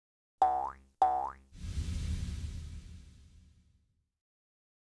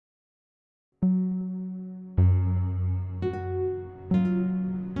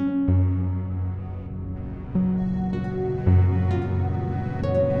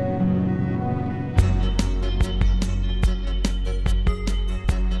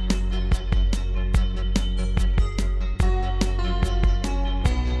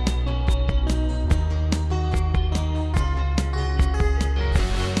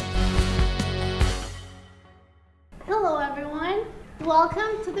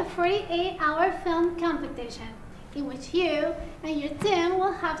Welcome to the 48-hour film competition, in which you and your team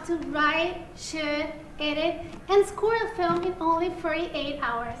will have to write, shoot, edit, and score a film in only 48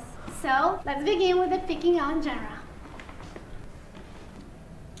 hours. So, let's begin with the picking on genre.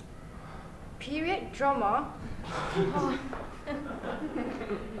 Period drama?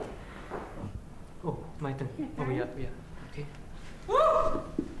 Oh, my turn. Oh, yeah. Okay.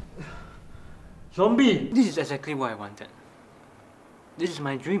 Zombie! This is exactly what I wanted. This is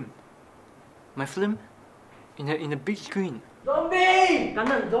my dream. My film in a big screen. Zombie!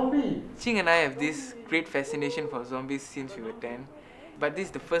 Kanan, zombie! Ching and I have this great fascination for zombies since we were 10. But this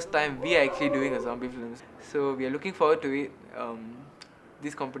is the first time we are actually doing a zombie film. So we are looking forward to it.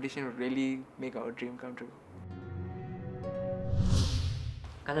 This competition would really make our dream come true.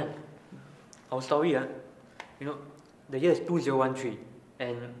 Kanan, our story, you know, the year is 2013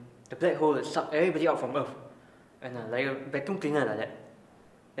 and the black hole sucked everybody out from Earth. And like a vacuum cleaner like that.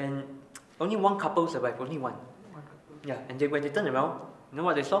 And only one couple survived, only one. Yeah, and when they turned around, you know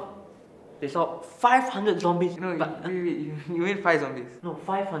what they saw? They saw 500 zombies. No, wait, you mean 5 zombies? No,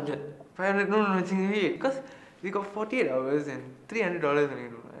 500. 500? No, Ching, wait. Because we got 48 hours and $300 only.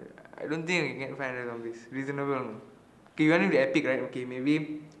 I don't think we can get 500 zombies. Reasonable, no? Okay, you want to be epic, right? Okay,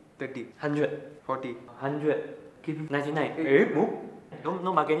 maybe 30. 100. 40. 100. 99. Eh, move.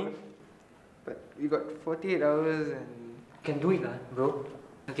 No bargaining. But we got 48 hours and... Can do it, bro.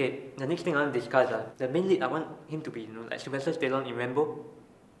 Okay, the next thing I want to discuss, the main lead, I want him to be, you know, like Sylvester Stallone in Rambo.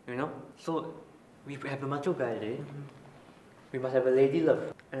 You know? So, we have a macho guy, we must have a lady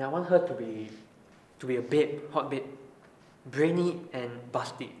love. And I want her to be a babe, hot babe. Brainy and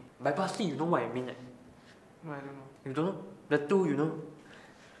busty. By busty, you know what I mean, No, I don't know. You don't know? The two, you know?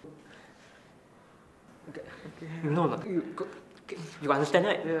 Okay. You know not? You understand,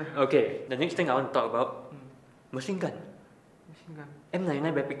 right? Yeah. Okay, the next thing I want to talk about, machine gun. Machine gun.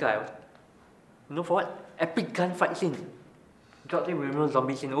 M99 replica. You know for what? Epic gunfight scene. God damn, remember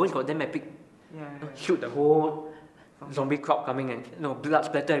zombie scene, always got them epic. Yeah. Shoot the whole zombie crowd coming and blood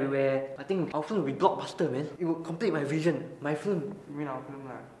splatter everywhere. I think our film will be blockbuster, man. It will complete my vision, my film. You mean our film,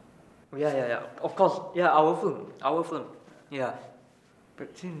 lah? Yeah. Of course, yeah, our film. Yeah.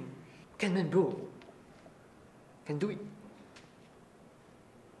 But Chin... Can man, bro. Can do it.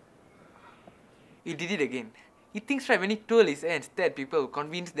 He did it again. He thinks right when he twirl his hands, that people will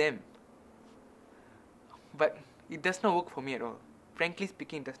convince them. But it does not work for me at all. Frankly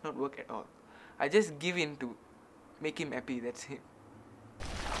speaking, it does not work at all. I just give in to make him happy, that's it.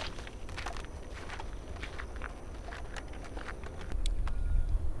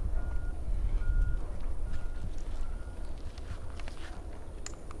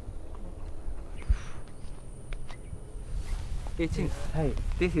 Hey Ching. Hi.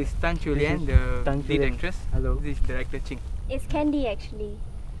 This is Tan Chulian, the lead actress. Hello. This is director Ching. It's Candy actually.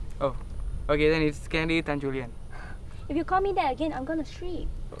 Oh, okay, then it's Candy Tan Chulian. If you call me that again, I'm gonna shriek.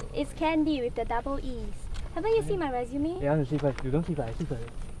 It's Candy with the double E's. Haven't you seen my resume? Yeah, I want to see first. You don't see first, I see first.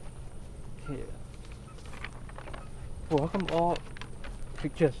 Okay. Oh, how come all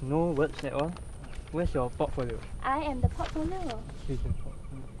pictures, no words at all? Where's your portfolio? I am the portfolio.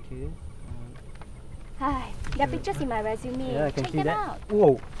 Okay. Hi, there are pictures in my resume. Yeah, I can Check see them that. out.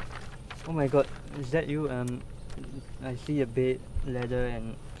 Whoa! Oh my god, is that you? I see a bed, leather,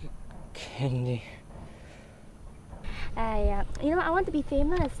 and candy. You know, I want to be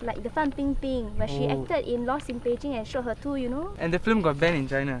famous, like the Fan Ping Ping, where she acted in Lost in Beijing and showed her too, you know? And the film got banned in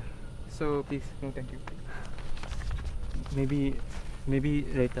China. So please, no thank you. Maybe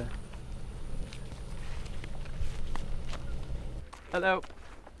later. Hello.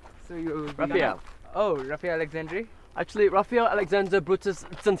 So you... Raphael. Oh, Raphael Alexandre? Actually, Raphael Alexander Brutus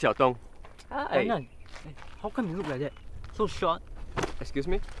Zheng Xiaodong. Hi. Nan, how come you look like that? So short? Excuse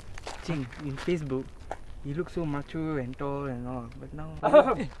me? Ching, in Facebook, you look so macho and tall and all, but now...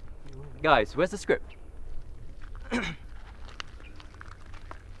 Guys, where's the script?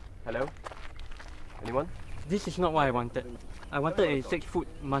 Hello? Anyone? This is not what I wanted. I wanted a 6-foot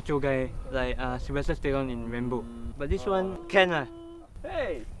macho guy like Sylvester Stallone in Rambo. But this one can.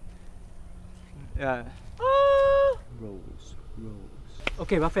 Hey! Yeah. Rose.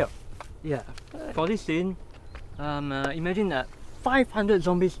 Okay, Raphael. Yeah. For this scene, imagine 500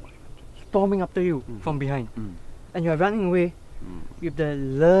 zombies storming after you from behind. And you are running away with the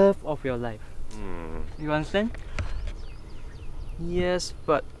love of your life. You understand? Yes,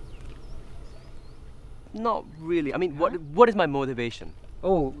 but not really. I mean, what is my motivation?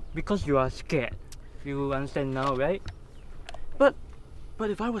 Oh, because you are scared. You understand now, right? But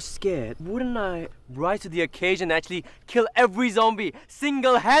if I was scared, wouldn't I rise to the occasion and actually kill every zombie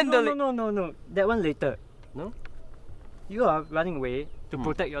single-handedly? No. That one later. No? You are running away to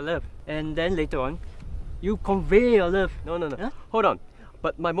protect your love, and then later on, you convey your love. No. Huh? Hold on.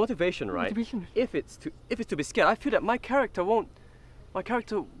 But my motivation, right? Motivation? If it's to be scared, I feel that my character won't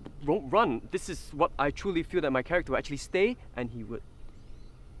run. This is what I truly feel, that my character will actually stay, and he would.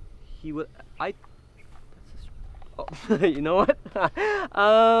 Oh, you know what?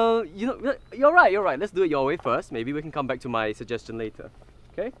 You're right. Let's do it your way first. Maybe we can come back to my suggestion later.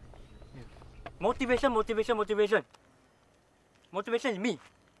 Okay? Motivation. Motivation is me,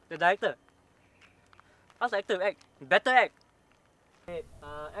 the director. Ask the actor to act. Better act. Okay,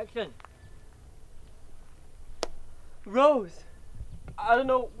 action. Rose, I don't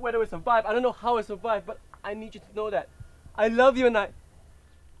know whether we survive. I don't know how I survive, but I need you to know that I love you and I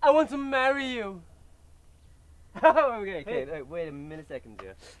want to marry you. Okay. Wait a millisecond,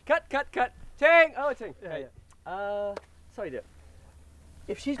 dear. Cut. Cheng! Oh, Cheng. Yeah. Sorry, dear.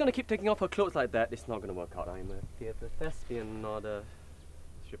 If she's gonna keep taking off her clothes like that, it's not gonna work out. I'm a theatre thespian, not a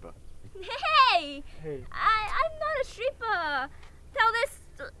stripper. Hey! I'm not a stripper. Tell this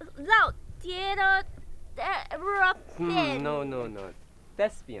loud theater No.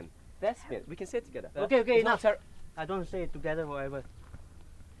 Thespian. We can say it together. Okay, It's not enough. I don't say it together forever.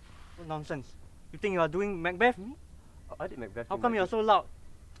 What nonsense. You think you are doing Macbeth? Oh, I did Macbeth. How come you are so loud?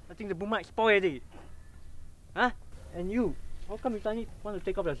 I think the boom mic spoiled already. Huh? And you? How come you suddenly want to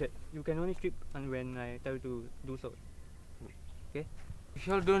take off your shirt? You can only strip when I tell you to do so. Okay? If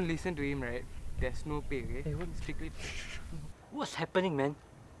you all don't listen to him, right? There's no pay, okay? Hey, what? Strictly. What's happening, man?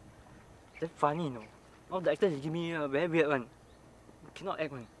 That's funny, you know. All the actors give me a very weird one. Cannot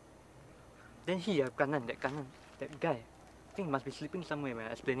act one. Then he, Kanan, that guy. I think he must be sleeping somewhere when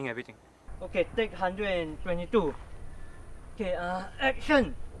explaining everything. Okay, take 122. Okay,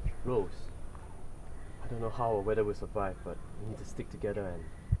 action! Rose, I don't know how or whether we'll survive, but we need to stick together, and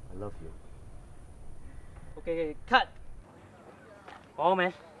I love you. Okay, cut! Oh,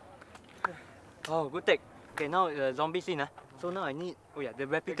 man. Oh, good take. Okay, now the zombie scene. So now I need, the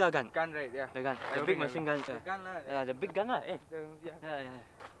replica gun. Gun, right? Yeah. The gun, the big machine gun. The gun, lah. Yeah, the big gun. Eh. Yeah. Yeah.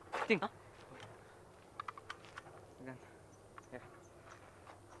 Think. The gun. Yeah.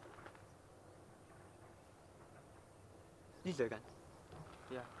 This is the gun.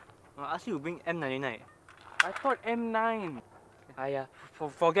 Yeah. I asked you to bring M99. I thought M9. Yeah.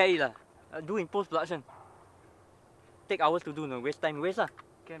 Forget it lah. Do in post-production. Take hours to do, no waste time, waste lah.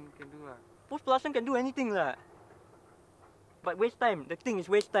 Can do lah. Post-production can do anything lah. But waste time. The thing is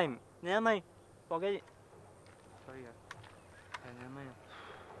waste time. Never mind. Forget it. Sorry. Never mind.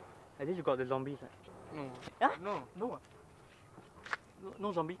 At least you got the zombies. No. Huh? No.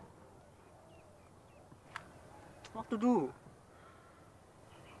 No zombie. What to do?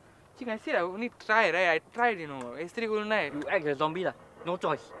 See, I said I only try, right? I tried, you know. Yesterday whole night. You act as a zombie lah. No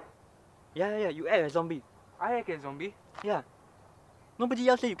choice. Yeah. You act as a zombie. I act as zombie. Yeah. Nobody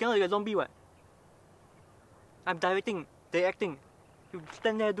else say you cannot be a zombie, what? I'm directing. They acting. You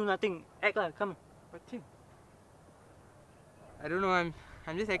stand there, do nothing. Act lah, come. What thing? I don't know. I'm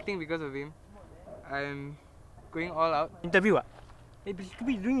just acting because of him. I'm going all out. Interview ah? Hey,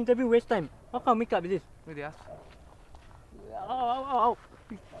 stupid, doing interview waste time. What kind of makeup is this? What they ask? Ow.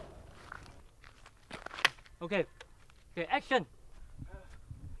 Okay, action.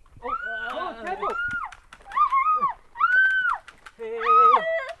 Careful. Hey.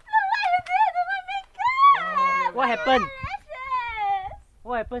 What happened?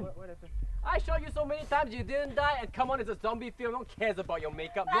 What happened? What happened? I showed you so many times you didn't die, and come on, it's a zombie film. No one cares about your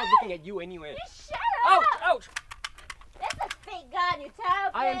makeup. No one's looking at you anyway. Shut up! Ouch! That's a fake gun, you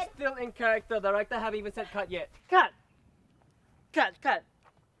terrapin! I am still in character. Director haven't even said cut yet. Cut.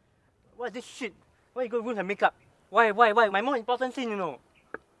 What's this shit? Why you go ruin her makeup? Why? My more important scene, you know.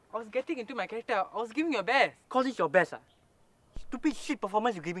 I was getting into my character. I was giving your best. Call this your best, Stupid shit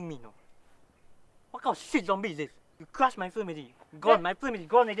performance you're giving me, no. What kind of shit zombie is this? You crushed my film already. Gone, my film is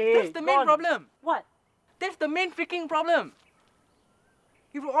gone already. That's the main problem. What? That's the main freaking problem.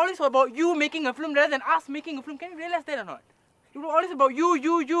 It was always about you making a film rather than us making a film. Can you realize that or not? It was always about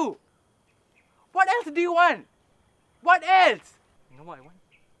you. What else do you want? What else? You know what I want?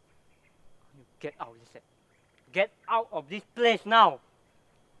 You get out of this set. Get out of this place now.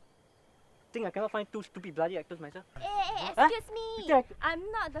 Think I cannot find two stupid bloody actors myself? Hey, Huh? excuse me. Jack. I'm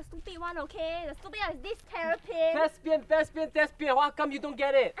not the stupid one, okay? The stupid one is this terrapin. Thespian. How come you don't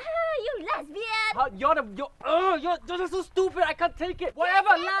get it? You lesbian! You're so stupid. I can't take it. Whatever.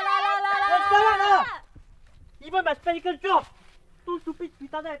 La. Even my spectacle job. Two stupid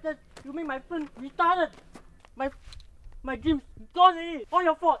retarded actors. You make my film retarded. My dreams gone already. All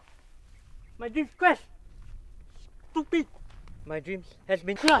your fault. My dreams crashed. Stupid. My dreams has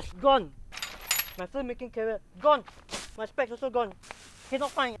been crushed. Gone. My filmmaking career gone. My specs also gone.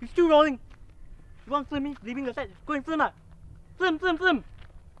 Cannot find. It's still rolling. You want film me? Leaving the set. Go and film ah. Film.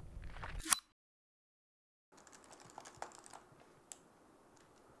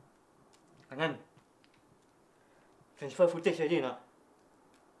 Anand. Transfer footage already or not?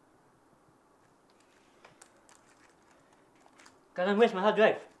 Karan, where's my hard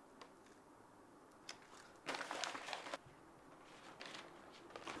drive?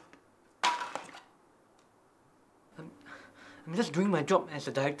 I'm just doing my job as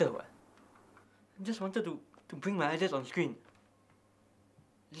a director. What? I just wanted to bring my ideas on screen.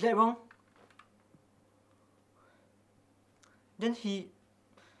 Is that wrong? Then he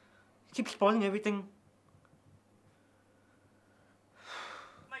keeps spoiling everything.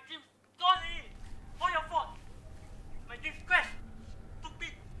 My dream's gone already! All your fault! My dream's crashed!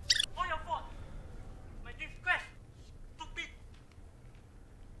 Stupid! All your fault! My dream's crashed! Stupid!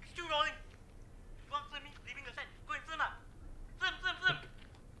 It's still rolling! You want to film me? Leaving the set? Go and film ah! Film!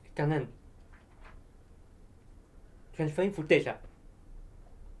 Kanan. Transferring footage ah?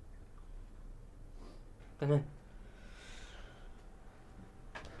 Kanan.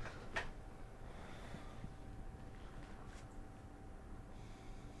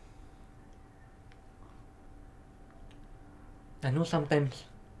 I know sometimes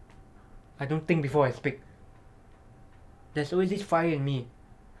I don't think before I speak. There's always this fire in me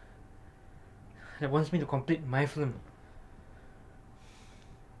that wants me to complete my film.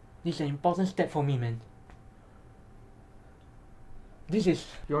 This is an important step for me, man. This is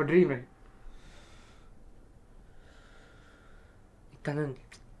Your dream, right? Kanan,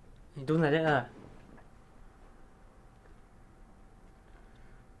 you don't like that lah.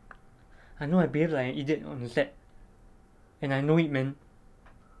 I know I behave like an idiot on the set. And I know it, man.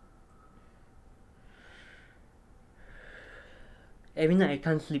 Every night I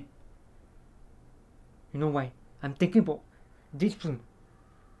can't sleep. You know why? I'm thinking about this film.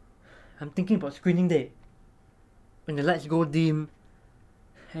 I'm thinking about screening day. When the lights go dim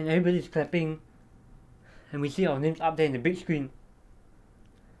and everybody's clapping and we see our names up there in the big screen.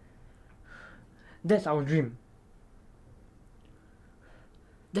 That's our dream.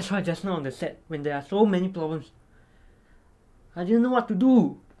 That's why just now on the set, when there are so many problems, I didn't know what to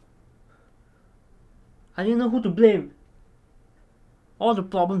do. I didn't know who to blame. All the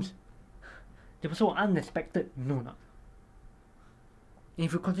problems, they were so unexpected, you know not? And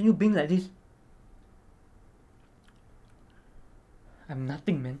if you continue being like this, I'm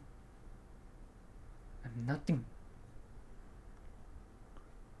nothing, man. I'm nothing.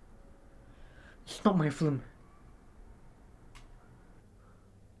 It's not my film.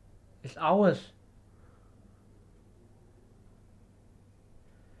 It's ours.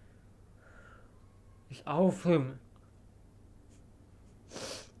 It's our film.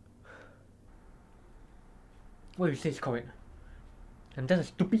 What you say is correct. I'm just a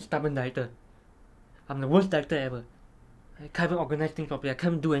stupid, stubborn director. I'm the worst director ever. I can't even organize things properly. I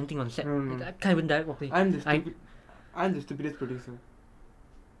can't even do anything on set. No. I can't even direct properly. I'm the stupidest producer.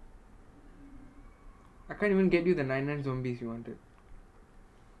 I can't even get you the 99 zombies you wanted.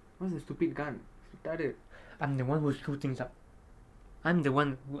 What's the stupid gun? Retarded. I'm the one who screws things up. I'm the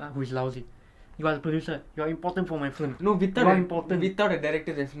one who is lousy. You are the producer. You are important for my film. No, you are important. Without a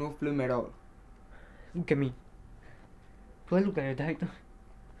director, there's no film at all. Look at me. Do I look like a director?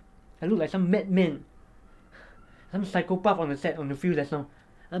 I look like some madman. Some psychopath on the set, on the field just now.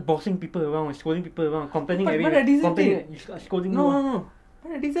 I'm bossing people around, scolding people around, complaining everywhere. But I deserved it. You scolding No.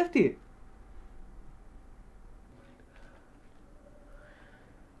 But I deserved it.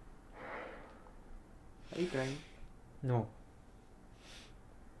 Are you crying? No.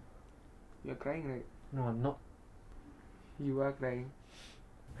 You're crying, right? No, I'm not. You are crying.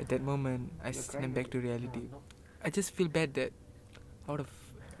 At that moment, I snap back to reality. No, I just feel bad that out of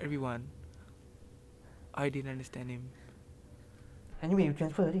everyone, I didn't understand him. Anyway, you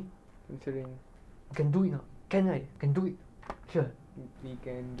transfer already. Considering You can do it now. Can I? Can do it. Sure. we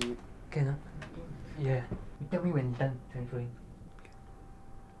can do it. Can I? Yeah. You tell me when you're done transferring.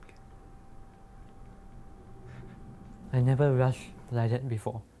 I never rushed like that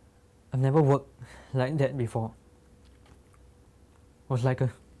before. I've never worked like that before. I was like a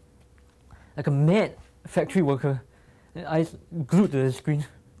mad factory worker. Eyes glued to the screen.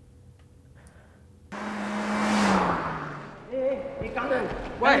 Hey, Gangnam!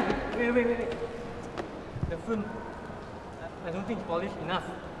 Why? Wait. The film, I don't think it's polished enough.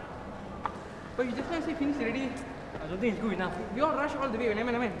 But you just want to say finish already. I don't think it's good enough. You all rush all the way.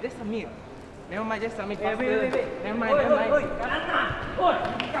 Never mind. Just submit. Never mind, just submit faster. Wait. Never mind.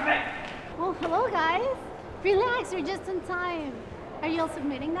 Oh, hello guys. Relax, you're just in time. Are you all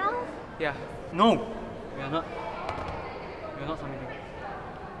submitting now? Yeah. No, we are not. You're not submitting.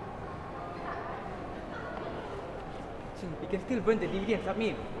 You can still burn the DVD and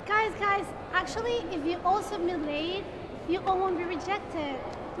submit. Guys, actually, if you all submit late, you all won't be rejected.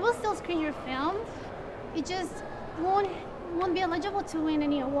 We'll still screen your film. It just won't be eligible to win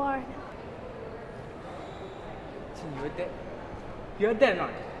any award. You heard that or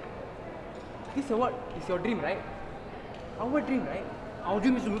not? This award is your dream, right? Our dream, right? Our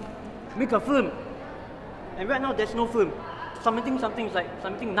dream is to make a film. And right now there's no film. Submitting something is like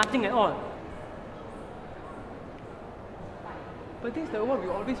submitting nothing at all. But this is the award we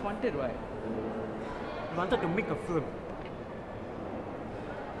always wanted, right? We wanted to make a film.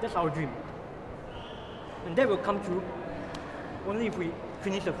 That's our dream. And that will come true only if we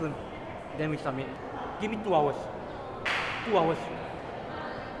finish the film. Then we submit. Give me 2 hours. 2 hours.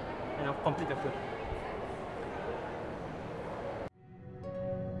 And I'll complete the film.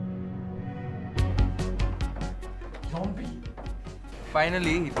 Zombie.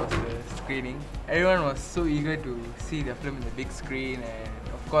 Finally, it was the screening. Everyone was so eager to see the film in the big screen, and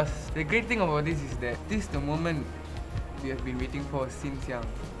of course, the great thing about this is that this is the moment we have been waiting for since young.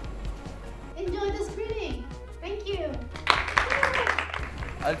 Enjoy the screening. Thank you.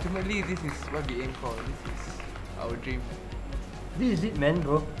 Ultimately, this is what we aim for. This is our dream. This is it, man,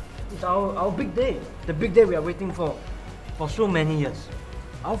 bro. It's our big day. The big day we are waiting for so many years.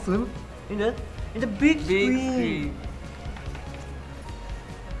 Our film in the big screen.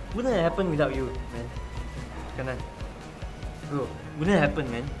 Wouldn't it happen without you, man? Kanan. Bro, wouldn't it happen,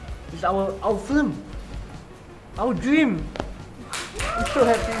 man? It's our film. Our dream. I'm so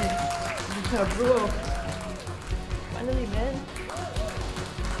happy. Yeah, bro. Finally, man.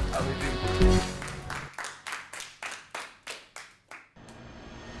 Our dream.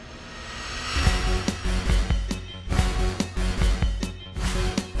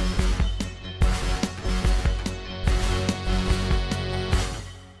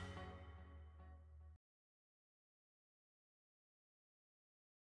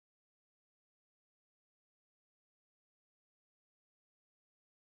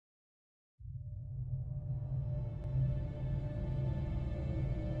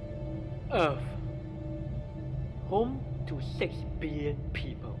 Earth, home to 6 billion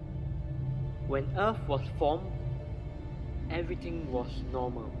people. When Earth was formed, everything was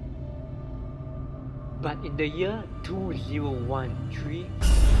normal. But in the year 2013,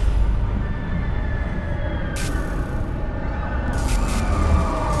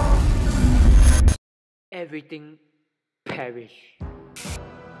 everything perished.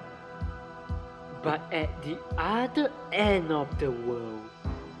 But at the other end of the world,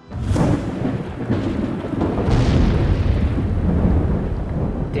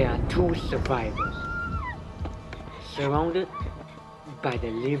 there are 2 survivors, surrounded by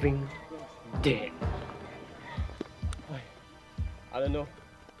the living dead. I don't know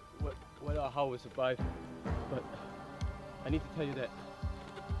whether or how we'll survive, but I need to tell you that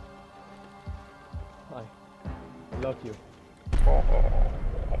I love you.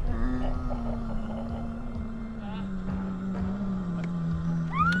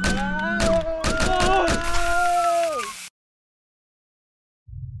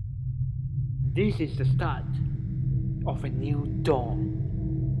 This is the start of a new dawn.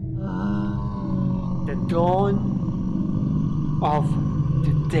 The dawn of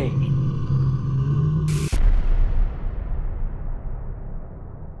the day.